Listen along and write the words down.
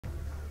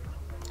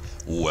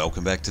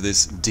Welcome back to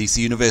this DC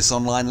Universe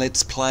Online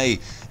Let's Play.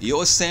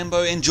 You're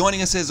Sambo, and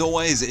joining us as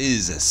always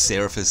is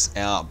Seraphis,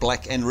 our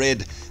black and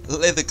red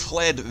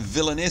leather-clad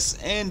villainess.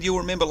 And you'll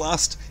remember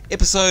last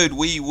episode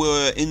we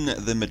were in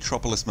the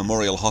Metropolis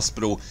Memorial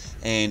Hospital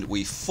and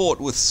we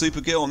fought with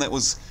Supergirl, and that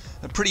was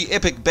a pretty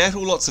epic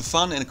battle, lots of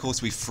fun, and of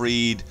course we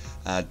freed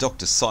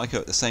Dr. Psycho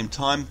at the same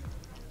time.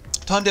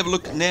 Time to have a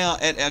look now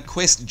at our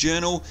quest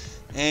journal.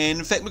 And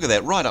in fact, look at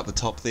that, right up the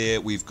top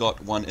there, we've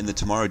got one in the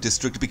Tomorrow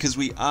District, because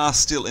we are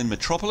still in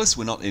Metropolis,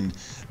 we're not in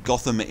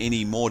Gotham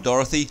anymore,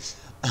 Dorothy.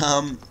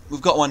 We've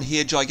got one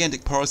here,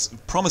 Gigantic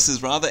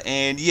Promises rather,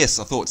 and yes,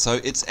 I thought so.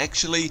 It's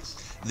actually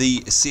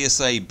the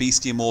CSA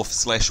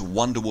Bestiamorph /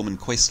 Wonder Woman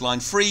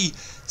questline. Free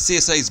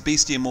CSA's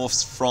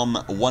Bestiamorphs from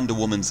Wonder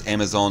Woman's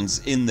Amazons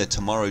in the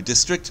Tomorrow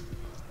District.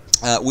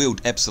 We'll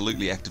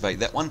absolutely activate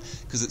that one,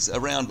 because it's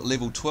around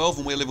level 12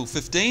 and we're level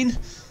 15.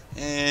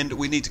 And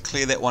we need to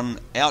clear that one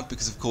out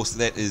because of course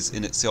that is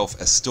in itself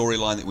a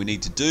storyline that we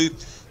need to do.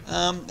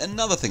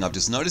 Another thing I've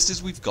just noticed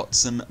is we've got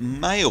some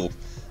mail.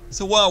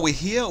 So while we're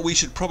here we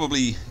should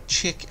probably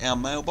check our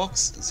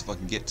mailbox. Let's see if I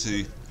can get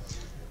to...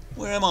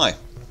 Where am I?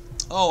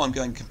 Oh, I'm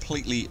going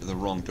completely the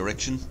wrong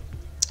direction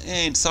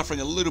and suffering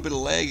a little bit of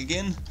lag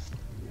again.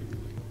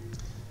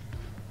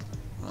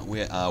 Right,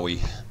 where are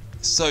we?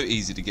 So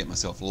easy to get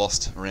myself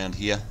lost around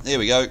here. There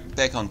we go,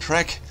 back on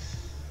track.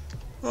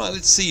 Right,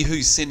 let's see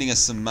who's sending us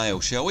some mail,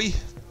 shall we?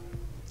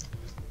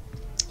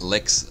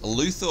 Lex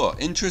Luthor,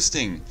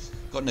 interesting.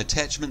 Got an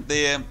attachment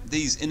there.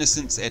 These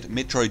innocents at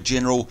Metro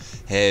General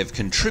have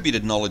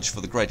contributed knowledge for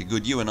the greater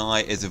good. You and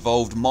I, as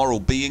evolved moral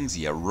beings,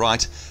 yeah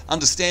right,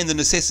 understand the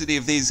necessity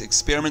of these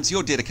experiments.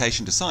 Your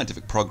dedication to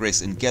scientific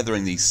progress in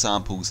gathering these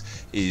samples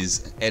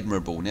is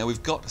admirable. Now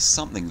we've got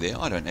something there.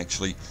 I don't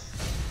actually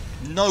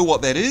know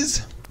what that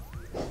is.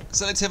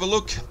 So let's have a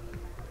look.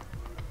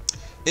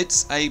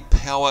 It's a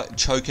power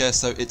choker,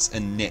 so it's a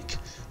neck.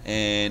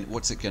 And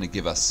what's it going to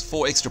give us?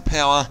 4 extra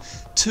power,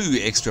 2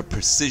 extra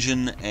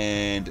precision,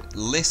 and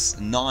less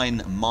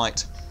 9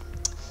 might.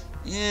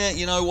 Yeah,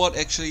 you know what?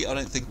 Actually, I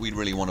don't think we'd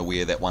really want to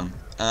wear that one.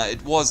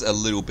 It was a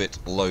little bit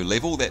low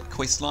level, that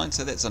quest line,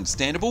 so that's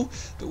understandable.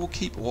 But we'll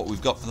keep what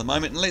we've got for the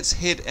moment. And let's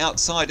head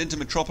outside into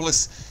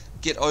Metropolis,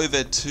 get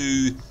over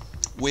to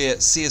where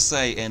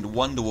CSA and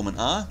Wonder Woman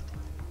are.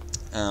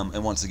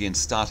 And once again,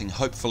 starting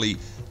hopefully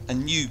a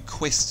new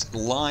quest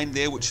line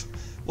there, which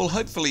will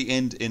hopefully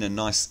end in a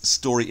nice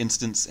story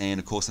instance, and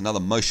of course another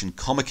motion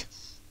comic,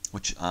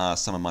 which are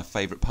some of my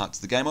favourite parts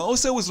of the game. I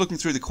also was looking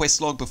through the quest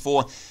log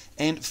before,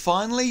 and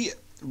finally,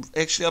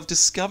 actually I've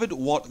discovered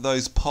what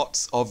those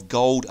pots of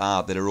gold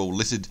are that are all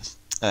littered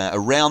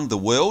around the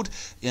world.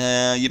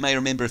 You may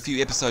remember a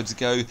few episodes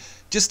ago,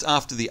 just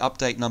after the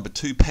update number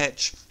 2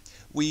 patch,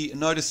 we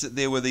noticed that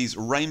there were these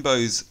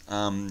rainbows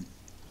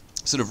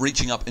sort of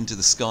reaching up into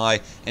the sky,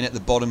 and at the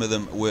bottom of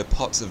them were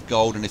pots of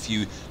gold, and if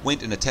you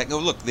went and attacked... Oh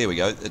look, there we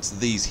go, it's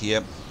these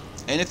here.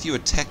 And if you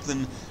attack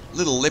them,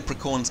 little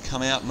leprechauns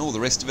come out and all the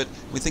rest of it.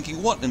 We're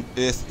thinking, what on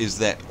earth is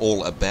that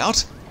all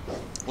about?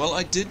 Well,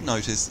 I did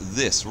notice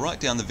this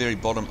right down the very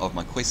bottom of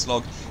my quest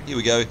log. Here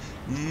we go.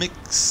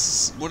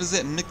 What is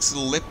that? Mix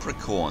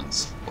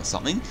leprechauns or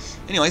something.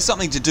 Anyway,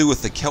 something to do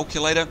with the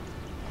calculator.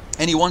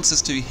 And he wants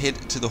us to head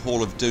to the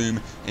Hall of Doom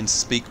and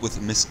speak with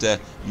Mr.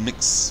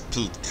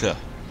 Mixplka.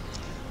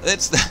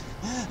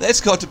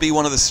 That's got to be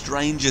one of the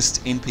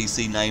strangest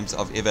NPC names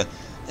I've ever...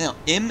 Now,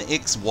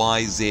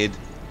 MXYZPTLK.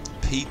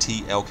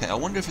 I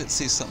wonder if it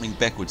says something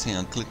backwards. Hang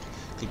on, click.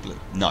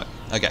 No.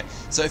 Okay.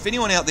 So if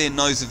anyone out there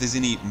knows if there's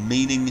any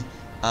meaning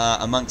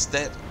amongst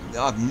that,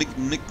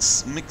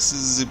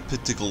 mixes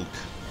particular.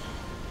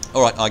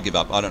 Alright, I give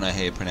up. I don't know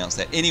how you pronounce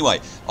that.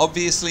 Anyway,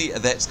 obviously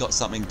that's got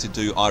something to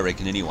do, I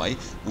reckon anyway,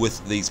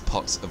 with these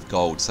pots of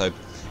gold. So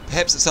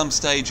perhaps at some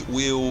stage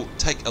we'll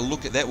take a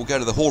look at that. We'll go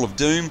to the Hall of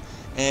Doom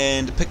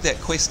and pick that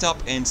quest up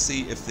and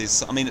see if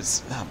there's... I mean,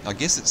 it's... I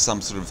guess it's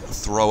some sort of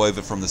throw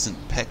over from the St.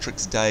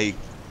 Patrick's Day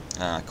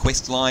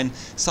quest line,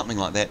 something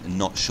like that,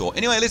 not sure.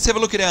 Anyway, let's have a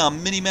look at our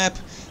mini-map,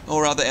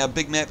 or rather our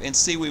big map, and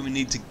see where we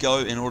need to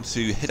go in order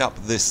to hit up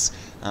this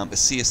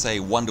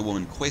CSA Wonder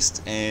Woman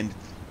quest. And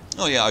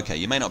oh yeah, okay,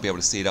 you may not be able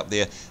to see it up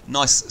there.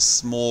 Nice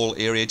small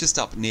area just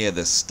up near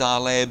the Star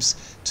Labs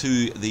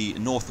to the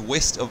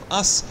northwest of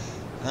us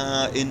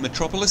in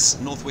Metropolis,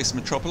 northwest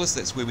Metropolis.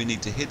 That's where we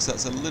need to head, so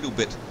it's a little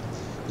bit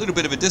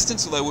of a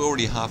distance, although we're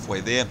already halfway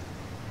there.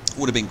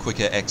 Would have been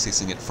quicker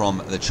accessing it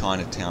from the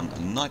Chinatown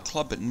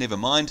nightclub, but never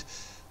mind.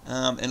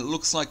 And it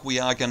looks like we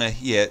are going to...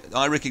 Yeah,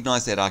 I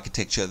recognise that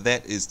architecture.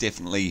 That is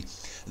definitely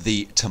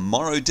the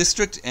Tomorrow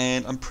District,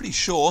 and I'm pretty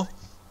sure,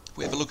 if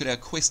we have a look at our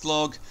quest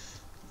log,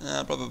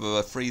 yep,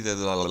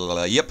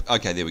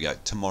 okay, there we go,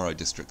 Tomorrow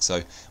District.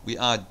 So we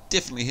are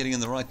definitely heading in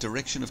the right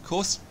direction, of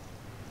course.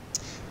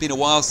 Been a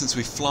while since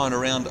we've flown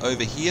around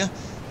over here.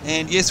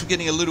 And yes, we're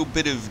getting a little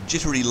bit of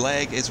jittery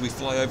lag as we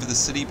fly over the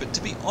city, but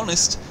to be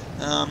honest,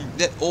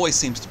 that always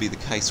seems to be the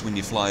case when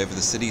you fly over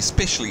the city,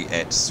 especially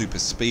at super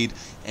speed,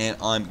 and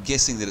I'm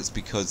guessing that it's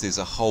because there's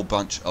a whole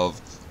bunch of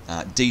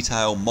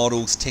detail,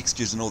 models,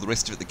 textures and all the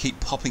rest of it that keep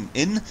popping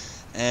in.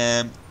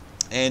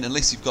 and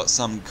unless you've got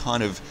some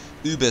kind of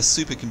uber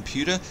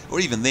supercomputer, or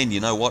even then, you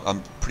know what,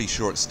 I'm pretty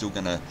sure it's still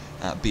going to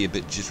be a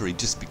bit jittery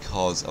just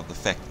because of the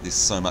fact that there's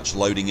so much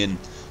loading in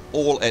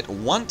all at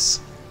once.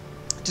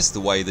 Just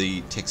the way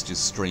the textures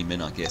stream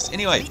in, I guess.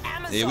 Anyway,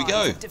 there we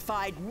go.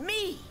 Defied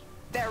me,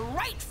 their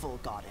rightful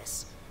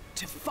goddess,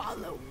 to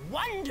follow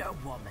Wonder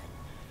Woman.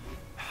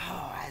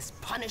 Oh, as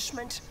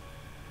punishment,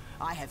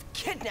 I have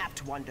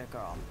kidnapped Wonder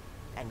Girl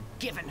and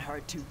given her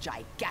to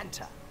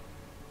Giganta.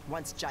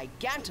 Once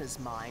Giganta's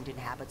mind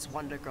inhabits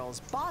Wonder Girl's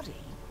body,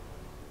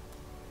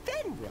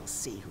 then we'll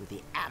see who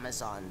the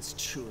Amazons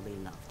truly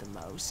love the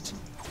most.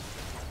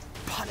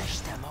 Punish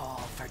them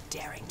all for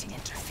daring to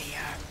interfere.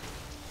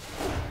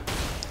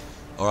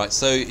 Alright,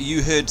 so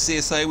you heard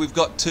CSA, we've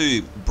got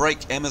to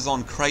break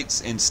Amazon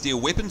crates and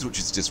steal weapons, which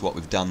is just what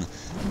we've done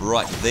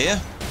right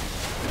there.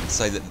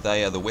 Say that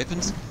they are the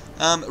weapons.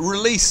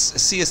 Release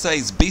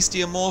CSA's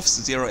Beastia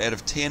Morphs, 0 out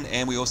of 10,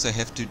 and we also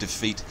have to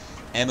defeat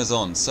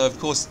Amazon. So of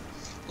course,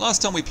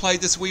 last time we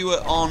played this we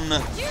were on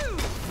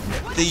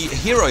the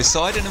hero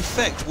side, and in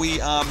fact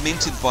we are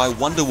mentored by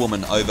Wonder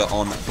Woman over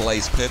on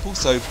Blaze Purple,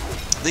 so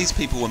these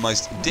people were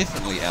most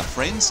definitely our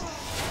friends.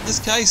 In this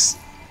case,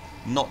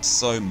 not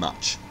so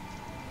much.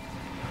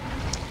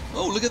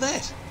 Oh, look at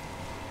that.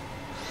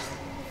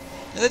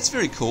 Now that's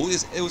very cool.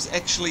 It was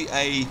actually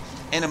a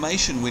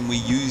animation when we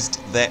used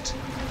that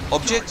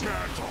object.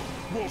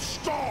 Will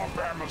stomp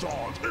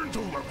Amazons into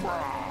the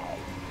ground.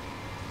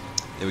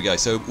 There we go.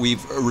 So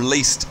we've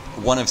released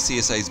one of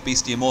CSA's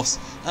Beastia Morphs.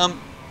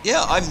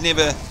 Yeah, I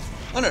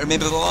don't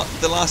remember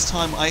the last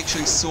time I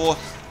actually saw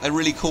a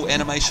really cool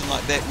animation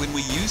like that when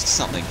we used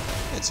something.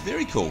 It's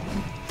very cool.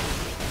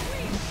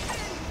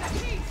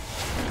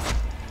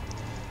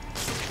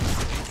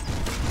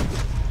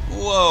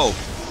 Whoa!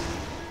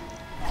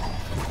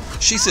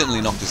 She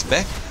certainly knocked us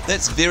back.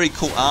 That's very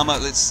cool armor.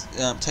 Let's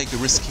take a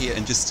risk here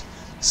and just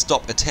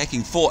stop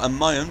attacking for a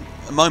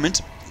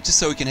moment, just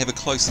so we can have a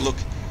close look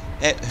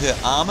at her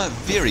armor.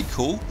 Very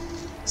cool.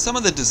 Some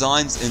of the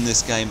designs in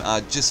this game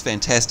are just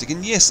fantastic,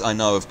 and yes, I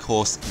know of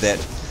course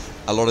that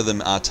a lot of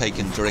them are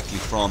taken directly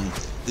from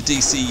the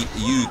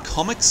DCU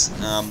comics,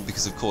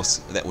 because of course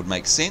that would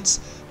make sense,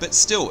 but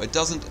still it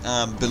doesn't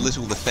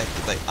belittle the fact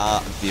that they are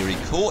very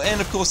cool,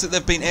 and of course that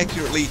they've been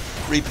accurately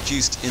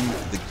reproduced in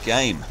the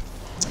game.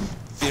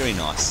 Very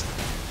nice.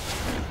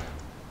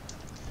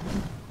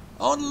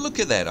 Oh, look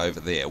at that over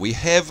there. We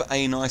have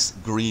a nice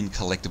green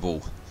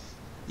collectible.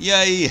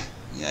 Yay!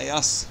 Yay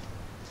us.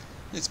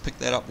 Let's pick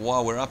that up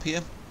while we're up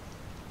here.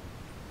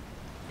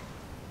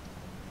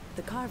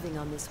 The carving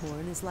on this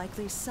horn is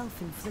likely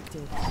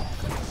self-inflicted.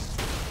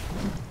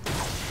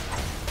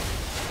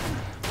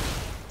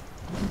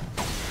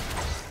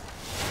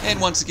 And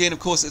once again, of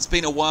course, it's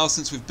been a while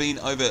since we've been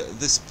over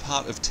this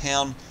part of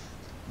town.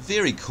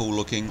 Very cool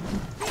looking.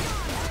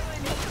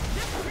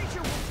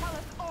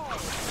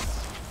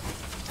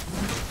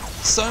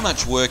 So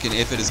much work and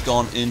effort has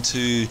gone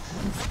into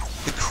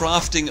the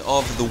crafting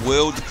of the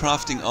world, the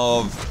crafting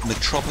of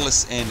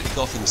Metropolis and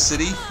Gotham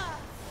City,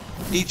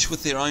 each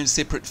with their own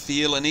separate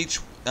feel, and each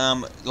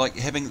like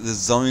having the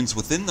zones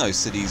within those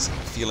cities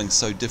feeling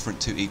so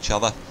different to each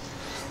other.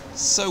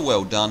 So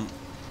well done.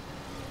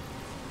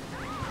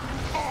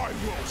 I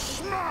will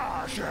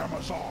smash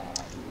Amazon.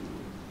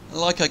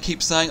 Like I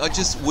keep saying, I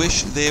just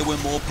wish there were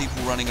more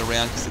people running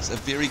around because it's a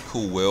very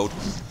cool world.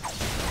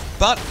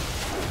 But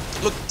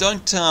look,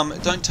 don't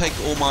take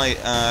all my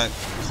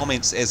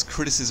comments as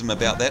criticism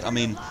about that. I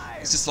mean,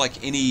 it's just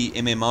like any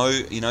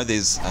MMO, you know,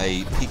 there's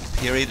a peak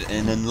period,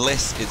 and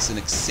unless it's an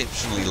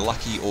exceptionally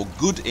lucky or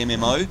good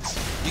MMO,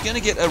 you're going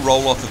to get a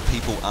roll-off of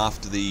people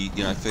after the,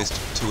 you know, first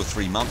 2 or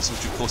 3 months,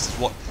 which of course is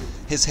what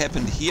has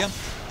happened here.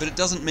 But it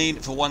doesn't mean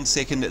for one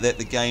second that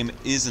the game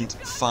isn't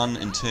fun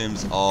in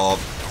terms of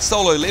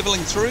solo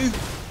leveling through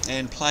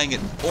and playing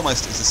it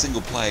almost as a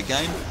single-player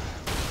game.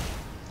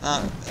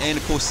 And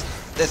of course,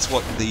 that's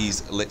what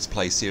these Let's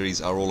Play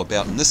series are all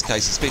about, in this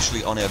case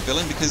especially on our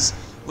villain, because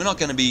we're not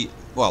going to be,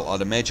 well,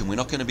 I'd imagine we're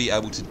not going to be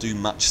able to do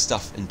much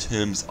stuff in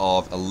terms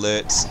of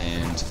alerts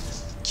and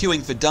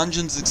queuing for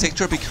dungeons,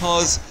 etc.,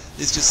 because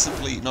there's just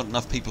simply not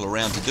enough people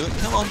around to do it.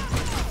 Come on.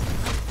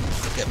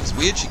 That was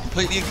weird, she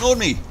completely ignored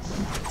me.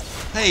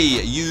 Hey,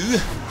 you.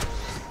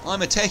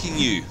 I'm attacking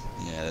you.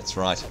 Yeah, that's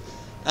right.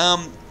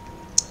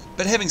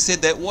 But having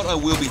said that, what I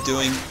will be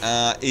doing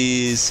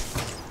is,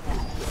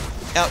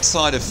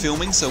 outside of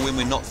filming, so when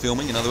we're not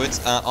filming, in other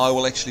words, I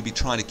will actually be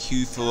trying to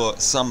queue for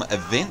some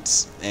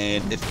events,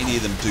 and if any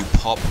of them do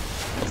pop,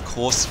 of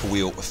course,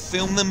 we'll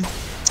film them.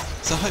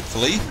 So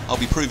hopefully, I'll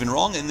be proven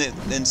wrong, and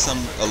then some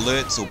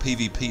alerts or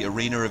PvP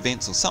arena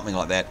events or something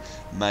like that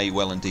may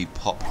well indeed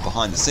pop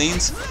behind the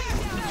scenes.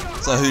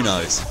 So who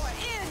knows?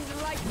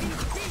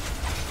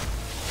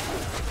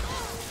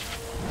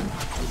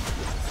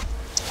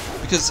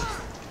 Because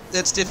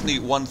that's definitely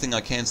one thing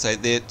I can say,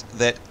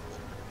 that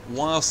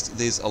whilst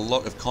there's a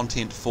lot of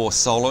content for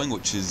soloing,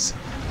 which is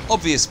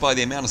obvious by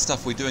the amount of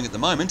stuff we're doing at the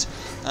moment,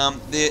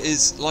 there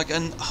is like a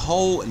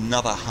whole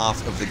another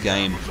half of the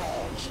game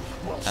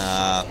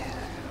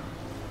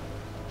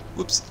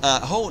Whoops,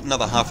 a whole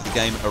another half of the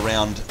game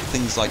around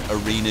things like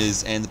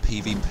arenas and the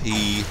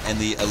PvP and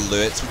the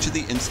alerts, which are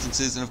the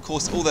instances, and of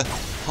course all the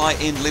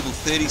high-end level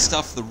 30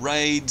 stuff, the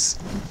raids,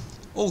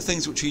 all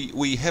things which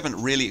we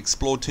haven't really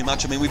explored too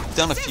much. I mean, we've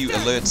done a few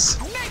alerts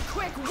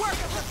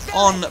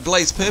on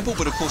Blaze Purple,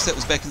 but of course that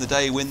was back in the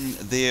day when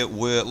there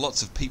were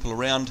lots of people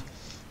around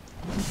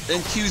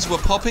and queues were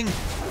popping.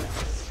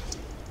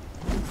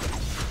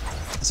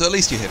 So at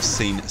least you have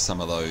seen some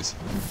of those.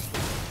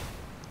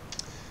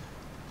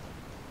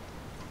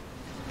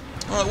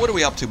 Alright, what are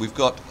we up to? We've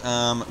got,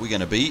 we're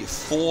going to be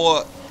 4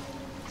 of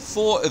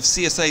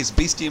CSA's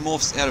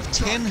Bestiamorphs out of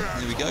 10.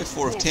 There we go,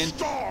 4 of 10.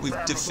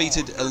 We've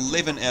defeated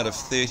 11 out of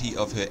 30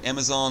 of her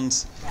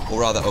Amazons,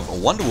 or rather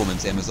of Wonder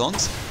Woman's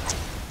Amazons.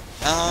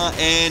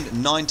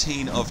 And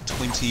 19 of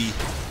 20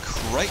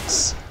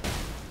 crates.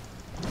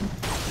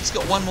 It's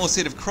got one more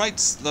set of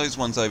crates. Those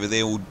ones over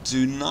there will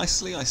do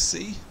nicely, I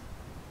see.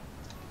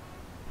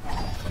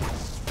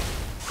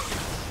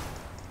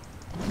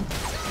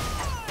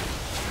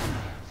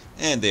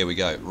 And there we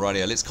go.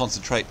 Rightio, let's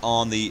concentrate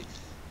on the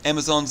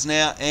Amazons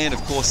now, and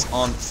of course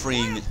on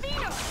freeing the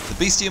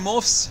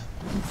Bestiamorphs.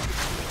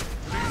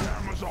 The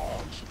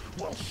Amazons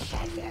will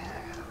suffer.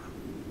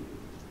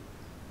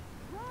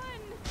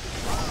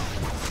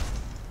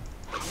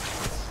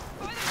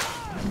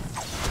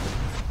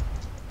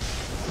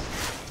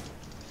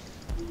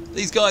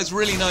 These guys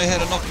really know how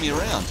to knock me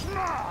around.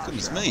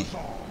 Goodness me.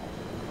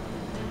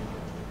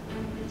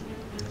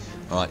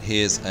 Alright,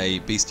 here's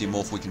a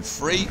Bestiamorph we can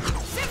free.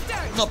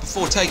 Not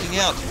before taking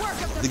out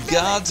the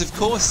guards, of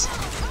course.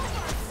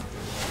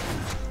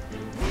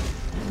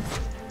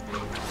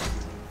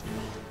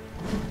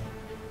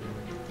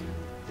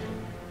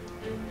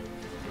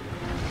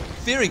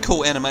 Very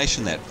cool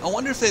animation, that. I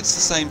wonder if that's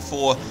the same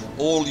for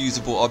all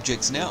usable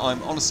objects now.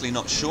 I'm honestly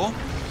not sure.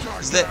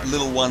 There's that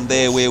little one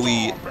there where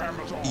we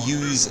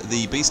use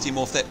the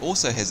Bestiamorph, that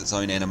also has its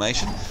own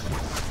animation.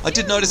 I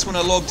did notice when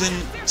I logged in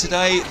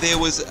today there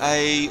was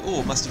a,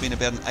 must have been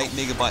about an 8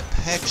 megabyte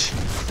patch.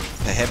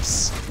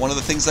 Perhaps one of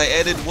the things they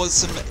added was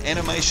some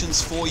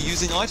animations for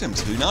using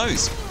items. Who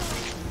knows?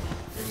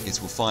 Guess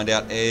we'll find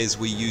out as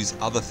we use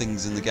other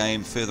things in the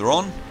game further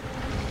on.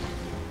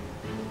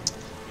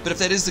 But if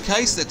that is the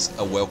case, that's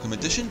a welcome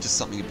addition, just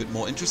something a bit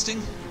more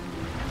interesting.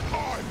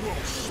 I will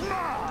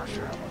smash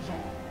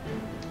Amazon.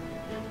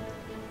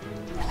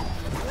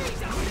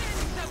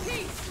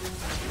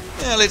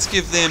 Now let's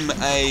give them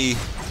a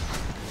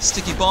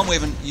sticky bomb. We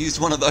haven't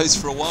used one of those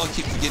for a while,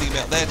 keep forgetting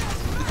about that,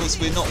 because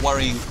we're not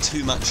worrying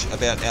too much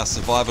about our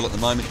survival at the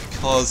moment,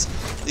 because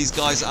these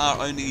guys are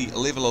only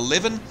level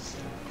 11,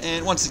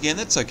 and once again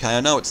that's okay.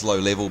 I know it's low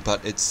level,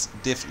 but it's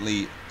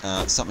definitely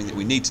something that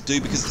we need to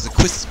do, because it's a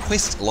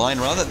quest line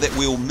rather that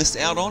we'll miss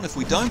out on if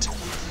we don't.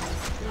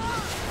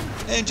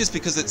 And just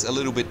because it's a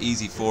little bit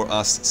easy for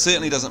us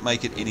certainly doesn't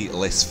make it any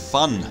less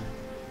fun.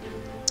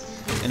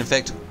 And in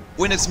fact,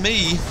 when it's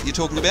me you're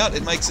talking about,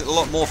 it makes it a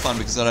lot more fun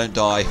because I don't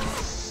die.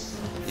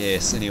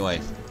 Yes,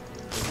 anyway.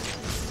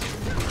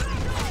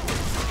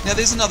 Now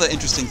there's another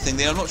interesting thing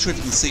there. I'm not sure if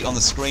you can see on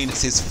the screen. It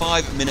says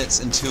 5 minutes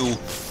until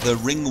the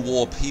Ring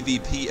War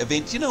PvP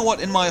event. You know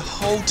what? In my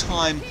whole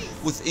time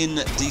within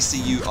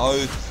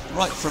DCUO,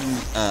 right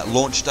from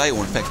launch day, or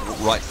in fact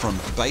right from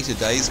beta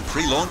days,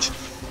 pre-launch,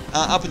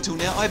 up until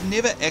now, I've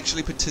never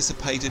actually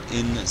participated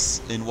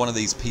in one of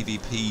these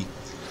PvP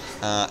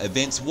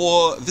events.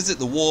 Visit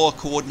the War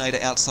Coordinator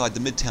outside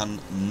the Midtown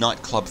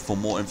nightclub for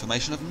more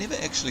information. I've never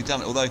actually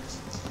done it, although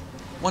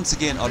once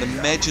again I'd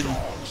imagine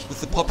with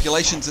the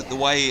populations the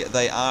way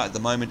they are at the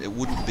moment, it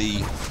wouldn't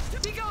be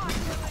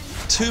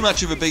too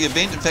much of a big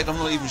event. In fact, I'm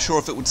not even sure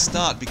if it would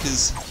start,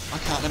 because I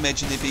can't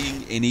imagine there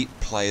being any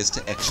players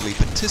to actually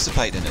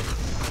participate in it.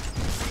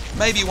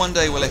 Maybe one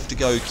day we'll have to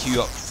go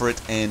queue up for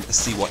it and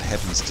see what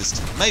happens.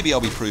 Just maybe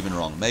I'll be proven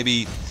wrong.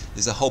 Maybe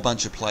there's a whole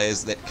bunch of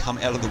players that come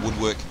out of the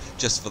woodwork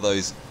just for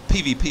those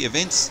PvP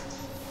events.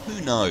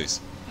 Who knows?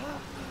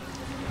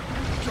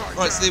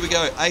 Right, so there we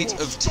go. 8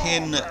 of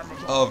 10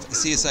 of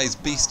CSA's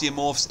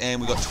Bestiamorphs,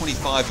 and we've got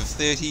 25 of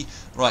 30.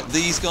 Right,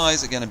 these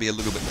guys are going to be a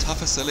little bit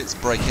tougher, so let's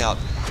break out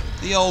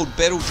the old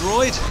battle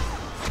droid.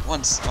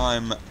 Once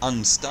I'm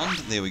unstunned,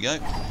 there we go.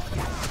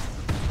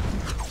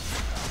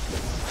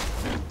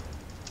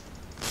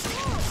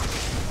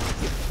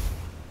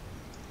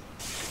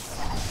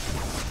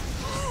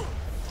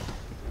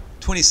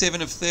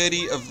 $27 of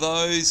 30 of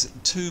those.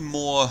 2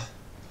 more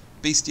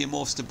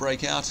Bestiamorphs to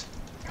break out.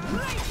 Lay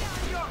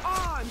down your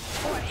arms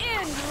or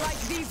end like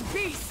these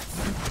beasts.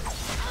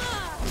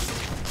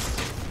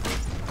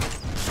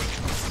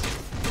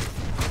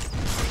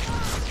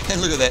 And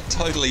look at that,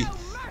 totally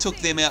took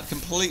them out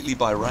completely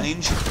by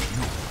range.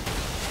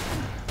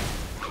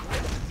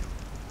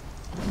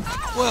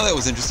 Well, that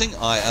was interesting.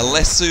 I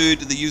lassoed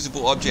the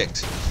usable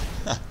object.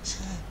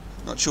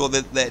 Not sure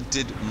that that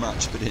did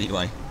much, but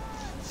anyway.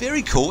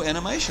 Very cool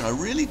animation. I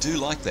really do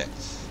like that.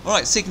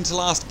 Alright, second to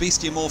last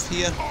Bestiamorph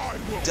here.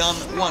 Done.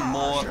 One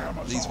more.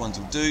 These ones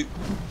will do.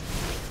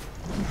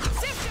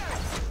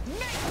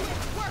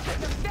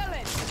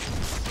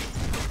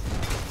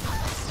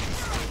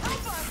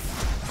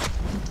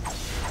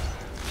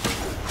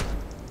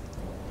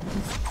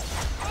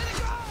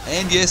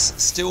 And yes,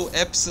 still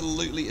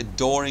absolutely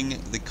adoring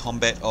the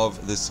combat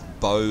of this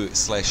bow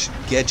slash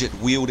gadget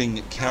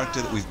wielding character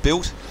that we've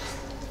built.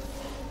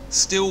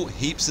 Still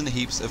heaps and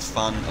heaps of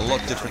fun, a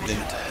lot different than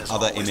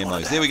other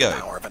MMOs. There we go.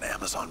 The power of an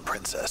Amazon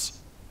princess,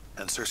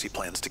 and Cersei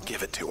plans to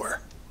give it to her.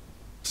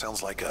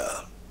 Sounds like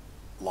a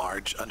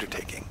large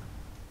undertaking.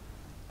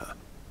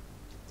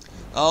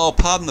 Oh,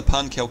 pardon the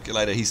pun,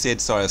 calculator. He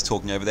said, sorry, I was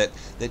talking over that,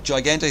 that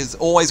Giganta has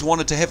always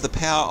wanted to have the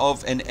power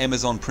of an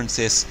Amazon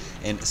princess,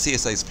 and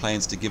CSA's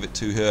plans to give it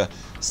to her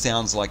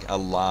sounds like a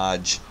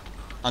large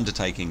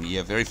undertaking.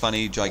 Yeah, very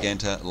funny,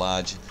 Giganta,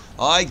 large.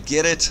 I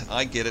get it,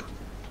 I get it.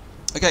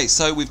 Okay,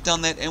 so we've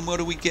done that, and what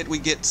do we get? We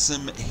get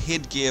some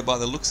headgear by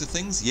the looks of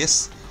things.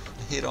 Yes,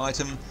 a head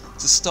item.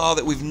 It's a style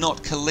that we've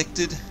not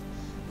collected.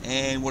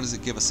 And what does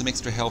it give us? Some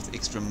extra health,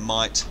 extra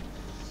might.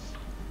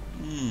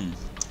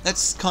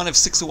 That's kind of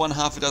 6 of one,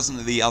 half a dozen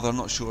of the other. I'm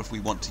not sure if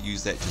we want to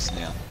use that just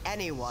now.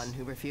 Anyone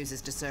who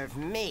refuses to serve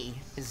me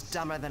is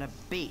dumber than a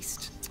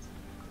beast.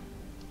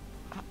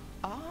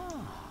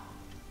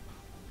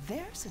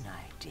 There's an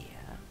idea.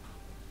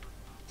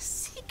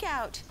 Seek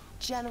out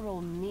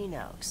General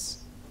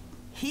Minos.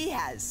 He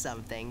has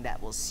something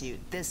that will suit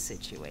this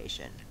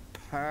situation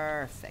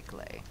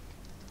perfectly.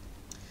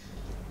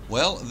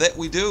 Well, that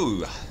we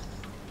do.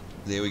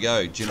 There we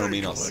go, General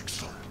Minos.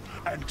 Elixir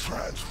and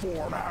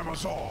transform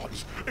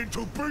Amazons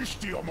into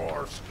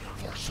bestiamorphs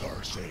for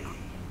Cersei.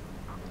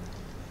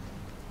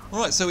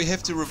 Alright, so we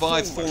have to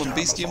revive fallen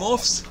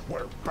bestiamorphs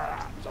Where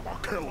bands of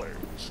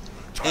Achilles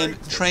and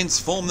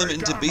transform them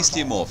into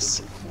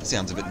bestiamorphs.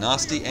 Sounds a bit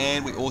nasty.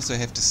 And we also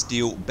have to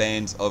steal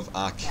bands of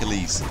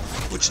Achilles,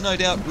 which no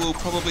doubt will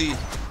probably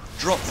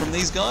drop from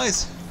these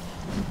guys.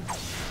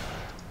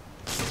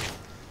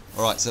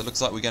 Alright, so it looks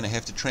like we're going to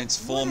have to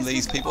transform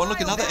these people. Oh,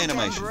 look, another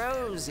animation.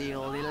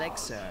 Ambrosial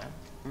elixir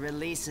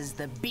releases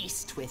the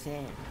beast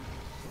within.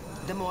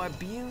 The more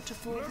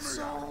beautiful the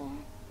soul,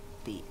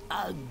 the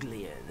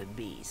uglier the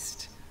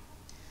beast.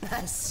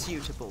 A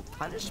suitable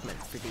punishment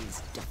for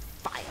these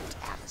defiant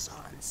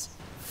Amazons.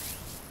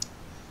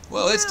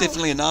 Well, that's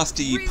definitely a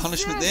nasty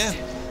punishment there.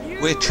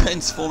 We're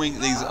transforming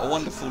these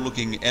wonderful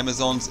looking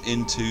Amazons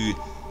into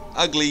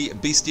ugly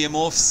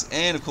bestiamorphs,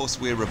 and of course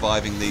we're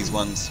reviving these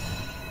ones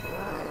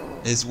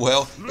as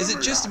well. Is it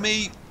just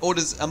me, or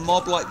does a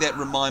mob like that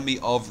remind me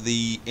of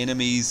the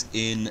enemies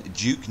in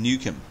Duke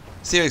Nukem?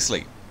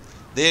 Seriously,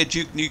 they're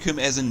Duke Nukem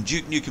as in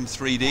Duke Nukem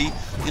 3D.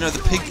 You know, the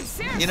pig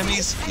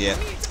enemies? Yeah.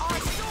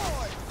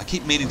 I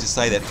keep meaning to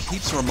say that. It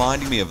keeps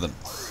reminding me of them.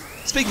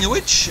 Speaking of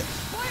which,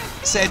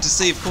 sad to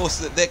see, of course,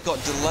 that that got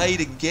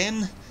delayed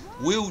again.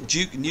 Will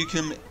Duke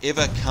Nukem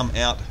ever come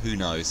out? Who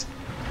knows?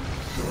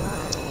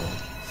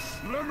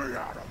 Let me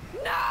at him.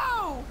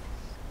 No!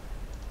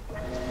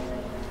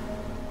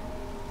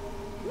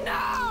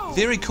 No!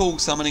 Very cool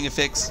summoning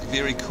effects,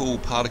 very cool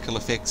particle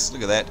effects.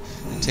 Look at that.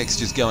 The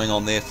textures going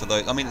on there for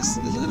those. I mean, it's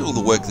all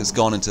the work that's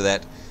gone into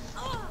that.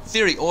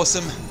 Very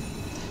awesome.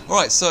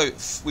 Alright, so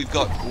we've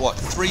got, what,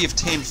 3 of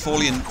 10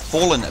 fallen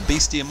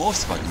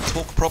bestiamorphs, if I can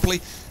talk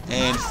properly,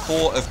 and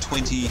 4 of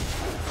 20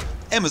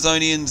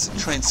 Amazonians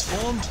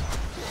transformed.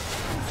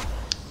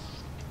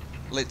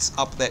 Let's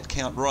up that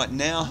count right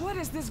now. What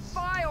is this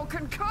vile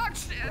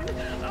concoction?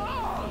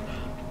 Oh!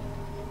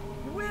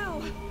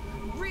 Will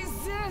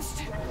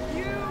resist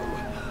you.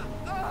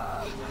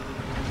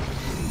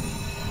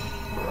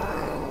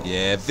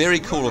 Yeah, very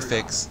cool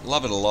effects.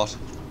 Love it a lot.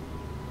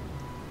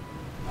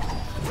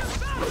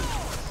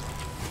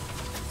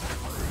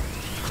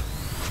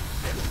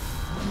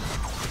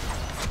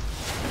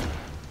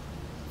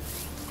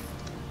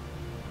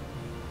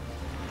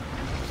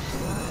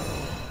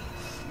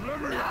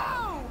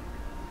 No!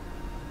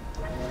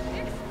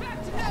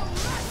 Expect no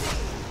mercy.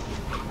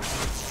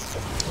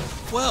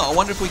 Well, I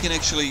wonder if we can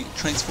actually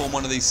transform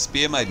one of these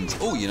spear maidens.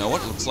 Oh, you know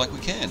what? It looks like we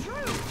can.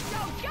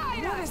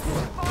 What is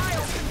this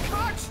vile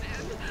concoction?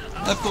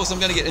 Of course, I'm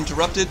going to get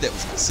interrupted. That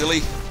was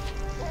silly.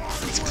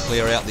 Let's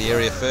clear out the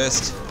area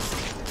first.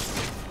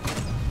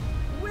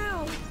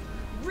 Will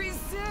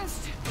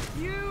resist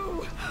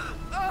you.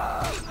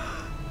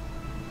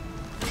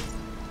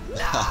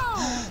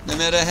 No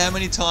matter how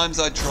many times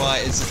I try,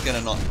 it's just going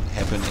to not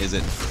happen, is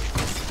it?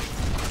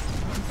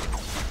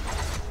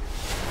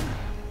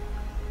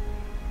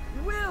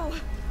 Will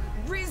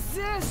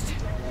resist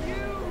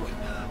you.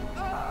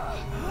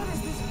 What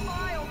is this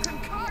vile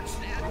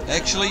concoction?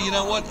 Actually, you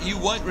know what? You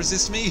won't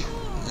resist me.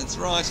 That's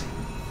right.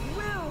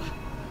 Will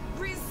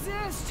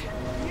resist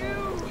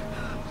you.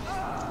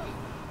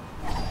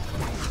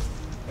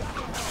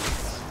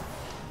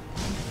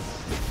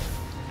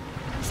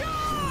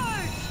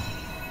 Charge!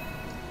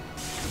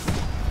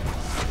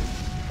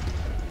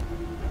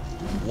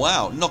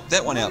 Wow, knocked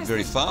that one out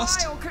very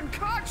fast. Vile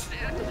concoction.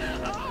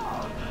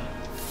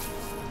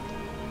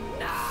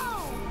 No!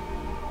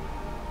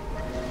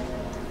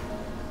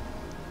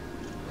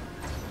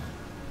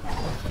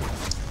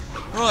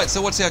 Right,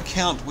 so what's our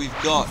count? We've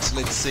got,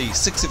 let's see,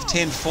 6 of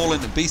 10 fallen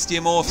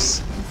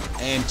bestiamorphs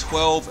and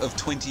 12 of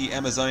 20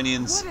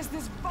 Amazonians What is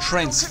this vile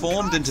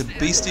transformed into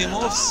concoction?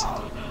 bestiamorphs.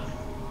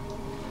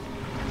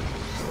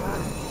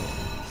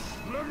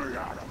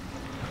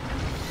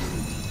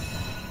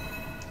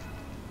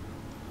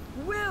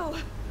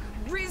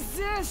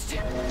 Resist!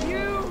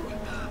 You!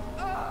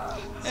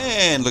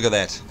 And look at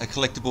that, a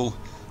collectible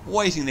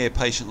waiting there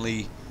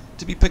patiently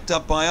to be picked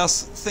up by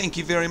us. Thank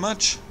you very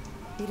much.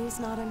 It is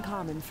not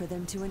uncommon for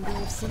them to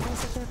engrave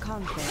symbols of their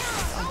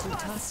conquests onto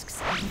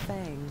tusks and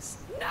fangs.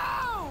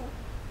 No!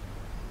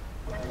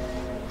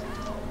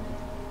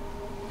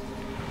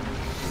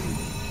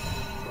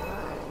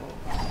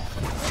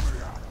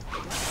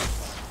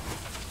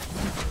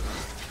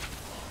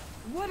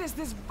 What is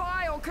this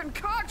vile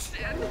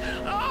concoction?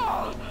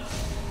 Oh!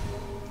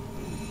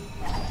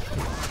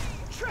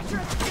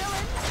 Treacherous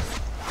villain!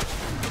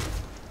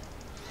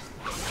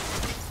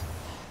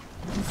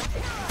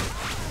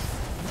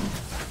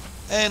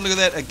 And look at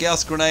that, a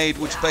Gauss grenade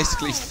which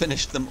basically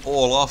finished them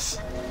all off.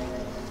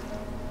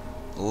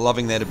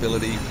 Loving that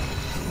ability.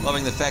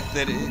 Loving the fact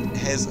that it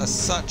has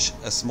such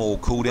a small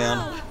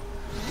cooldown.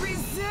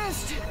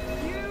 Resist!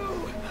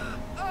 You!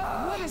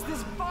 What is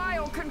this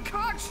vile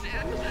concoction?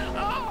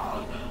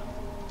 Oh!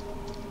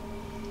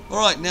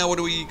 Alright, now what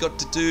do we got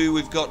to do?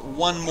 We've got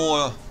one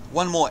more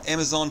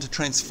Amazon to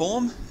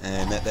transform,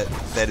 and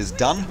that is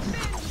done.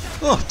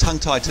 Oh,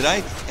 tongue-tied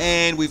today.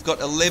 And we've got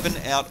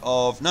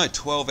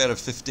 12 out of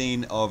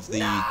 15 of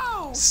the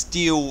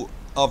steel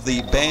of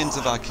the bands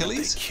of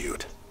Achilles.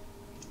 Cute.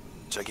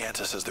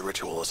 Gigantus says the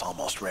ritual is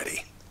almost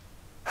ready.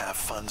 Have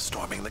fun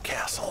storming the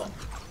castle.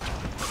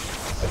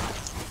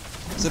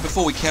 So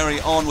before we carry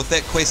on with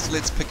that quest,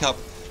 let's pick up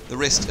the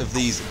rest of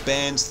these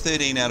bands.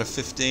 13 out of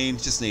 15.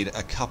 Just need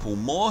a couple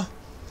more.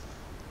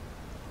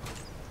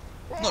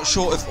 Not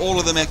sure if all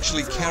of them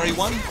actually carry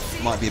one.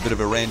 Might be a bit of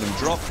a random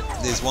drop.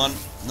 There's one.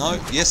 No,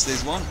 yes,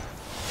 there's one.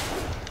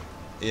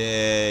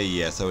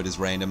 Yeah, so it is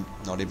random.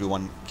 Not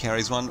everyone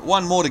carries one.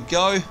 One more to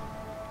go.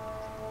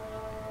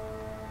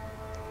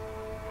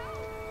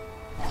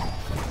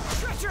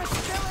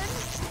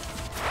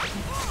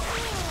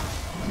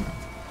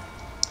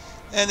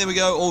 And there we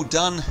go, all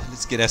done.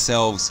 Let's get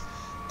ourselves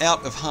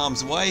out of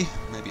harm's way.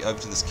 Maybe over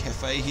to this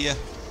cafe here.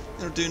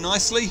 That'll do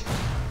nicely.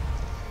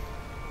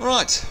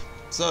 Alright,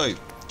 so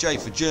J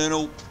for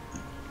journal.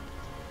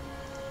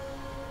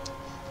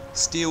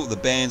 Steal the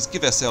bands,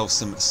 give ourselves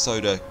some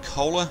soda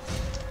cola.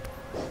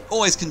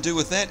 Always can do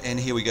with that, and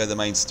here we go, the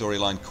main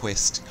storyline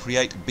quest.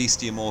 Create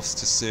bestiamorphs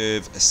to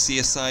serve a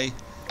CSA.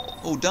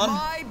 All done.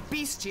 My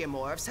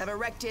bestiamorphs have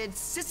erected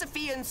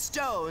Sisyphean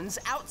stones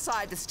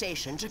outside the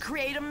station to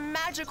create a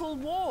magical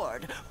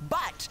ward,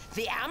 but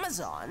the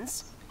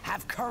Amazons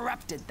have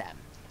corrupted them.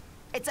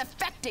 It's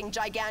affecting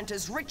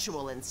Giganta's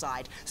ritual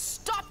inside.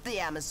 Stop the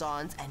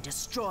Amazons and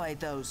destroy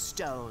those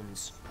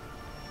stones.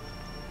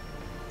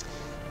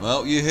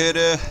 Well, you heard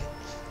her.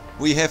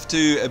 We have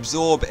to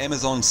absorb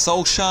Amazon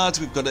soul shards.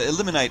 We've got to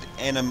eliminate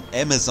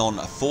Amazon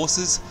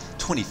forces,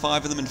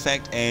 25 of them in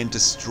fact, and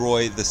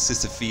destroy the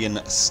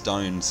Sisyphean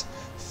stones.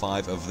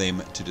 5 of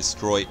them to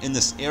destroy in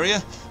this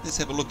area. Let's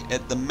have a look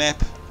at the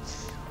map.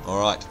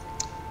 Alright,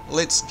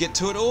 let's get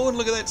to it. Oh, and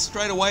look at that,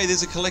 straight away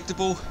there's a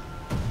collectible.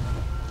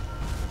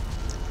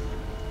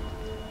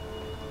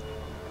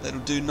 That'll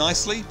do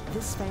nicely.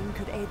 This fang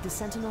could aid the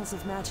Sentinels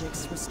of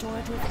Magic's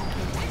restorative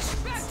incantations.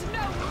 Expect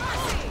no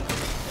mercy!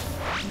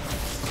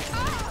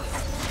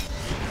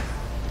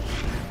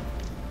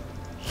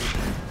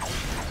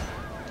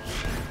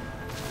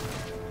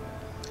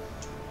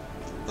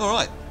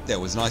 Alright, that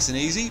was nice and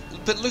easy.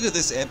 But look at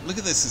this app, look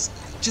at this. It's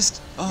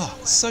just,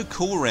 so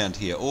cool around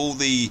here. All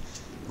the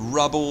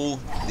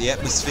rubble, the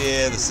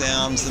atmosphere, the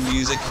sounds, the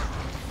music.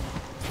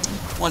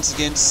 Once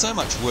again, so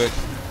much work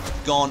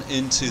gone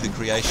into the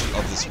creation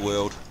of this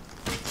world.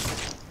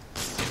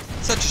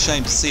 Such a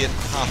shame to see it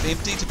half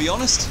empty, to be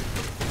honest.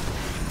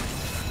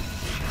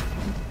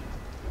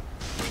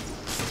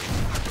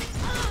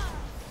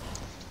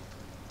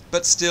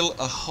 But still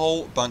a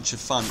whole bunch of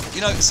fun.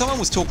 You know, someone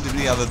was talking to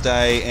me the other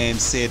day and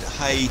said,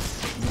 hey,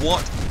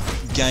 what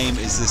game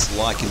is this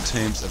like in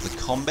terms of the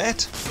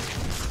combat?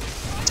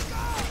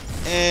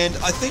 And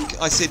I think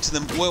I said to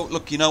them, well,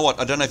 look, you know what,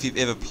 I don't know if you've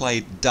ever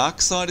played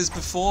Darksiders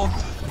before,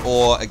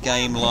 or a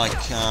game like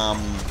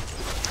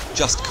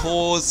Just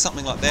Cause,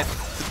 something like that.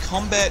 The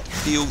combat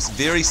feels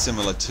very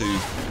similar to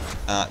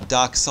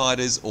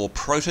Darksiders or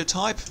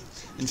Prototype.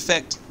 In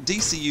fact,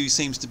 DCU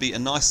seems to be a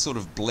nice sort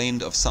of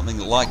blend of something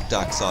like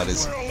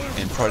Darksiders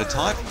and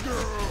Prototype.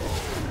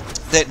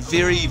 That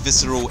very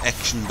visceral,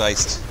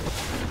 action-based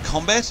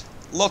combat,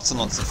 lots and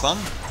lots of fun.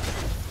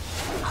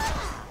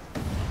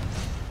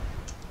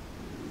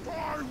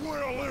 I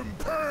will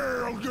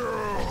impale you!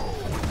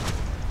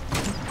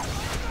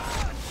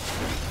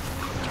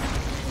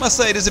 Must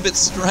say it is a bit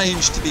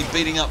strange to be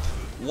beating up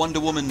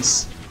Wonder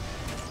Woman's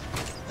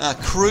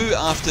crew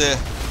after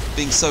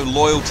being so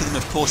loyal to them,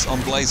 of course,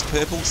 on Blaze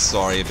Purple.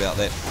 Sorry about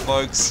that,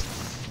 folks.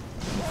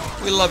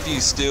 We love you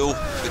still,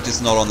 but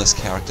just not on this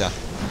character.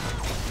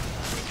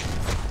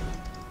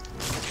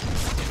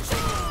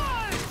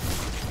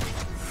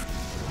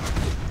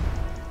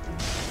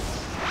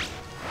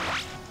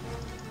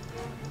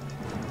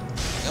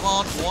 Come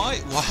on,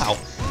 why? Wow.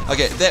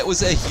 Okay, that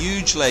was a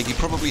huge lag. You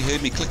probably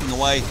heard me clicking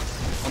away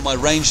on my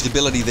ranged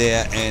ability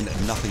there, and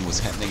nothing was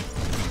happening.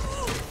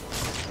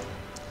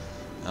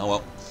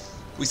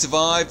 We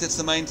survived, that's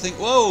the main thing.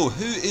 Whoa,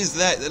 who is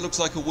that? That looks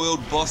like a world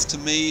boss to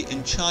me.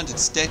 Enchanted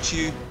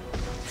statue.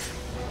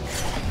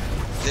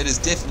 That is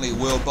definitely a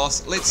world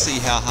boss. Let's see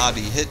how hard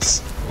he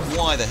hits.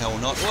 Why the hell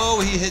not?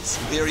 Whoa, he hits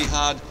very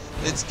hard.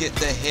 Let's get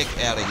the heck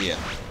out of here.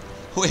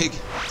 We're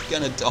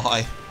gonna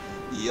die.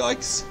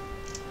 Yikes.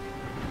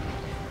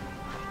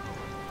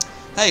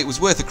 Hey, it was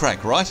worth a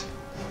crack, right?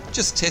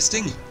 Just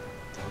testing.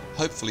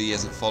 Hopefully he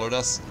hasn't followed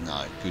us.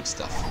 No, good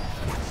stuff.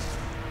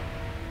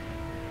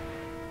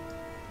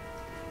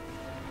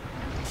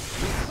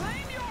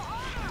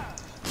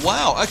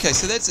 Wow, okay,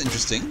 so that's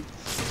interesting.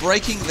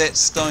 Breaking that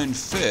stone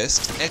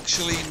first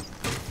actually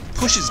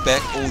pushes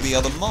back all the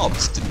other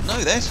mobs. Didn't know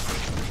that.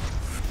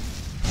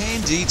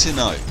 Handy to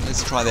know.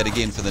 Let's try that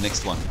again for the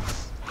next one.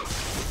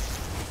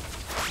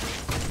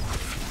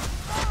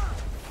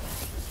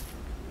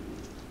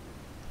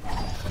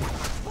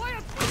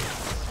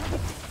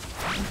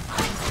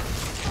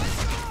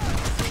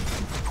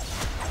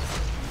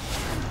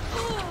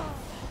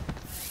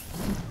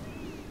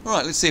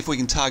 Alright, let's see if we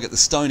can target the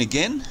stone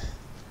again.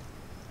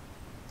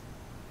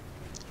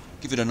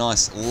 Give it a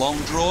nice long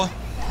draw.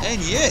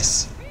 And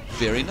yes!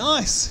 Very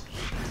nice.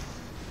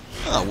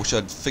 Oh, I wish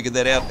I'd figured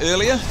that out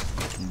earlier.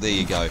 There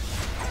you go.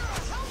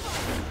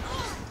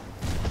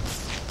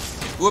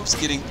 Whoops,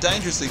 getting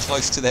dangerously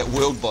close to that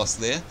world boss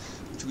there,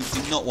 which we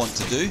do not want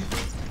to do.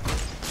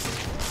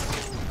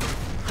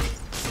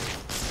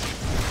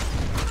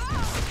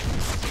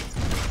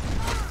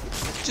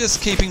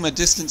 Just keeping my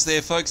distance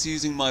there, folks,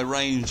 using my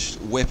ranged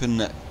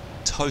weapon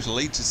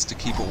totally, just to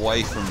keep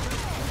away from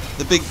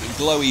the big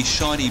glowy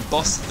shiny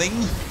boss thing.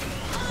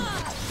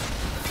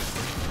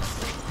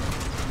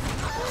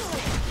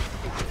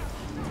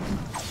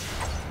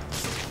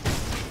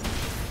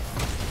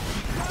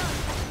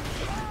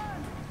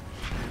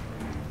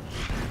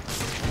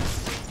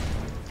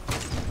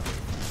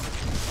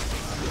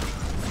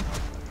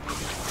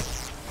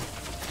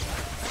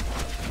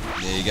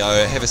 There you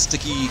go, have a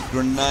sticky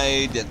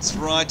grenade, that's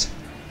right.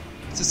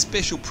 It's a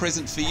special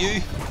present for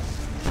you.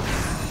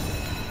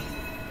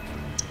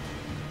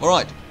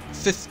 Alright,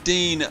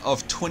 15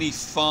 of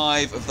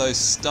 25 of those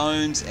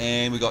stones,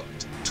 and we got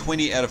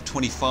 20 out of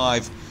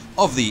 25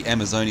 of the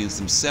Amazonians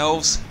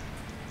themselves.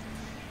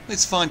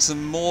 Let's find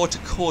some more to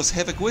cause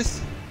havoc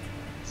with.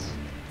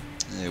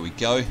 There we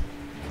go.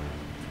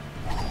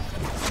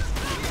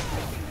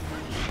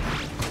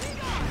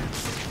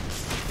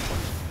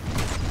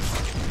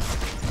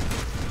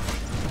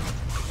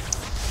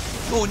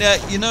 Oh, now,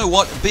 you know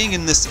what? Being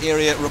in this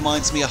area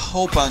reminds me a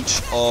whole bunch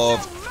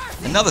of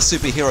another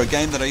superhero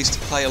game that I used to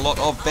play a lot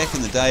of back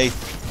in the day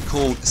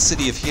called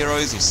City of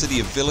Heroes or City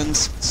of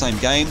Villains, same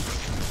game.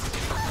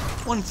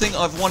 One thing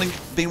I've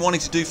been wanting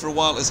to do for a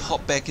while is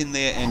hop back in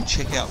there and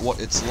check out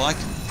what it's like.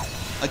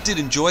 I did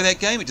enjoy that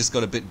game, it just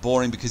got a bit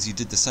boring because you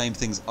did the same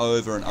things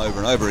over and over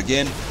and over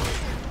again.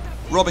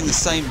 Robbing the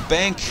same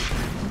bank,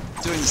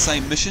 doing the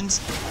same missions.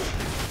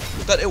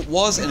 But it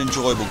was an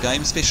enjoyable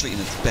game, especially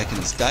back in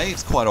its day.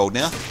 It's quite old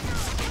now.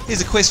 Here's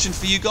a question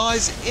for you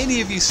guys.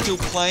 Any of you still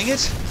playing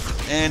it?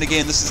 And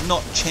again, this is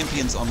not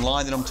Champions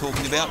Online that I'm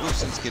talking about.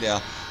 Oops, let's get our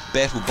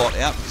battle bot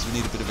out because we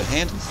need a bit of a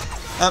hand.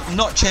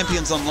 Not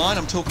Champions Online,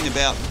 I'm talking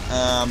about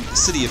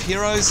City of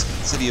Heroes,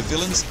 City of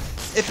Villains.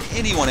 If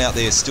anyone out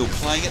there is still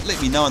playing it,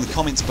 let me know in the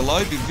comments below.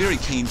 I'd be very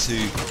keen to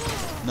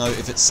know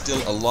if it's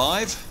still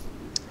alive,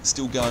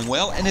 still going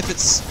well, and if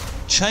it's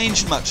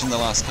changed much in the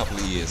last couple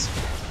of years.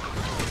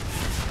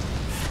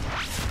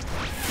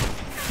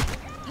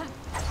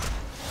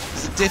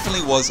 It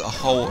definitely was a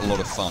whole lot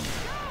of fun.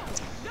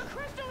 The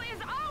crystal is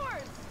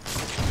ours.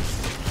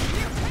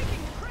 We are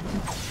taking the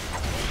crystal.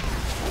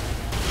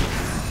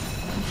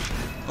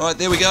 Alright,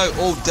 there we go,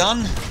 all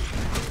done.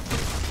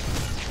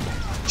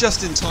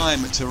 Just in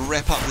time to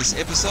wrap up this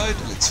episode.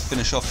 Let's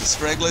finish off the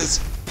stragglers.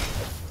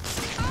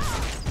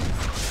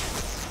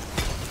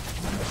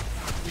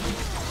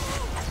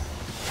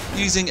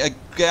 Using a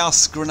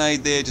Gauss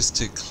grenade there just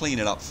to clean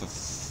it up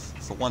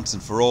for once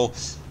and for all.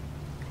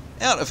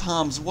 Out of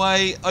harm's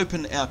way,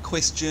 open our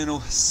quest journal,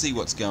 see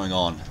what's going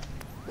on.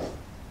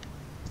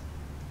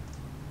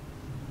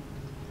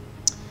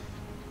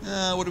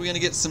 What are we going to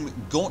get? Some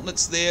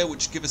gauntlets there,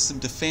 which give us some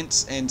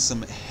defense and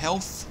some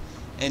health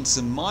and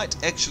some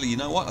might. Actually, you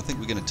know what? I think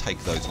we're going to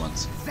take those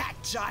ones. That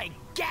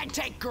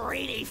gigantic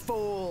greedy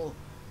fool!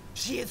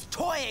 She is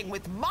toying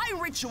with my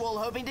ritual,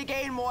 hoping to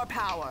gain more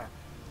power.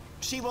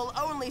 She will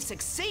only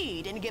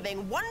succeed in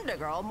giving Wonder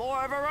Girl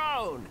more of her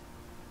own.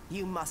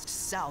 You must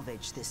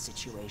salvage this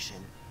situation.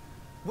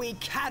 We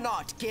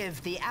cannot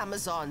give the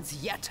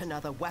Amazons yet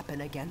another weapon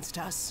against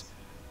us.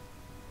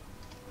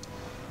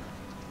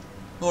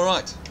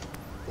 Alright.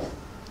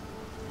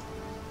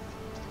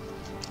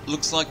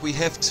 Looks like we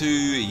have to,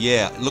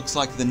 yeah, looks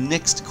like the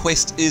next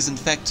quest is in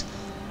fact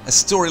a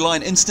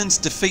storyline instance.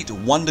 Defeat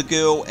Wonder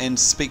Girl and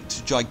speak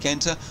to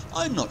Giganta.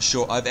 I'm not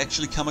sure I've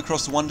actually come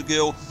across Wonder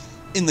Girl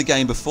in the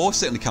game before.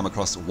 Certainly come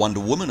across Wonder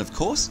Woman, of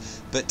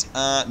course, but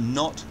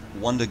not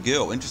Wonder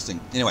Girl.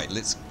 Interesting. Anyway,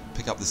 let's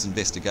pick up this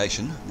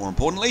investigation, more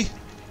importantly.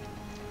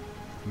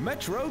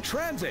 Metro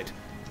Transit.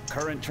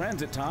 current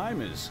transit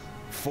time is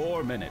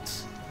 4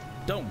 minutes.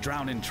 Don't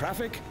drown in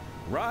traffic.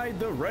 Ride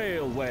the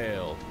rail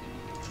whale.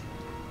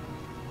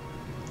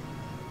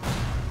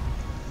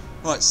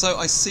 Right, so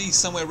I see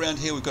somewhere around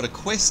here we've got a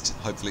quest.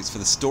 Hopefully it's for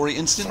the story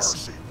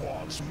instance. Cersei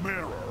wants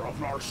Mirror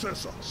of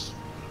Narcissus.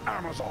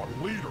 Amazon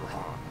leader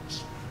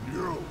has.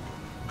 You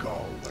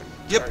go and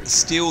Yep, take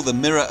steal the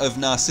Mirror of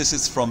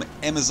Narcissus from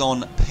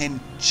Amazon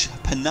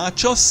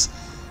Panachos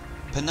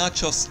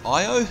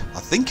IO, I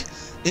think,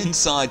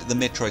 inside the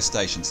metro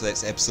station. So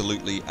that's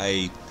absolutely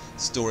a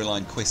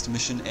storyline quest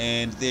mission,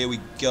 and there we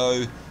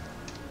go.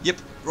 Yep,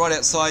 right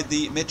outside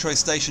the metro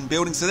station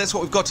building. So that's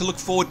what we've got to look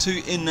forward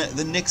to in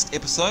the next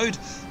episode,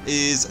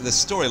 is the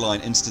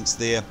storyline instance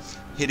there,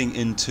 heading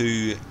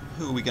into,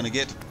 who are we going to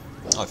get?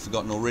 I've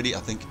forgotten already. I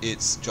think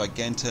it's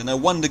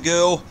Wonder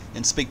Girl,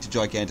 and speak to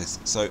Gigantus.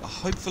 So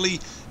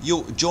hopefully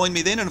you'll join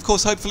me then, and of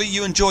course hopefully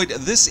you enjoyed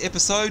this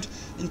episode.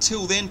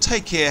 Until then,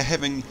 take care,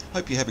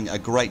 hope you're having a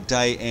great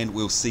day, and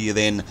we'll see you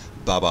then.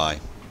 Bye bye.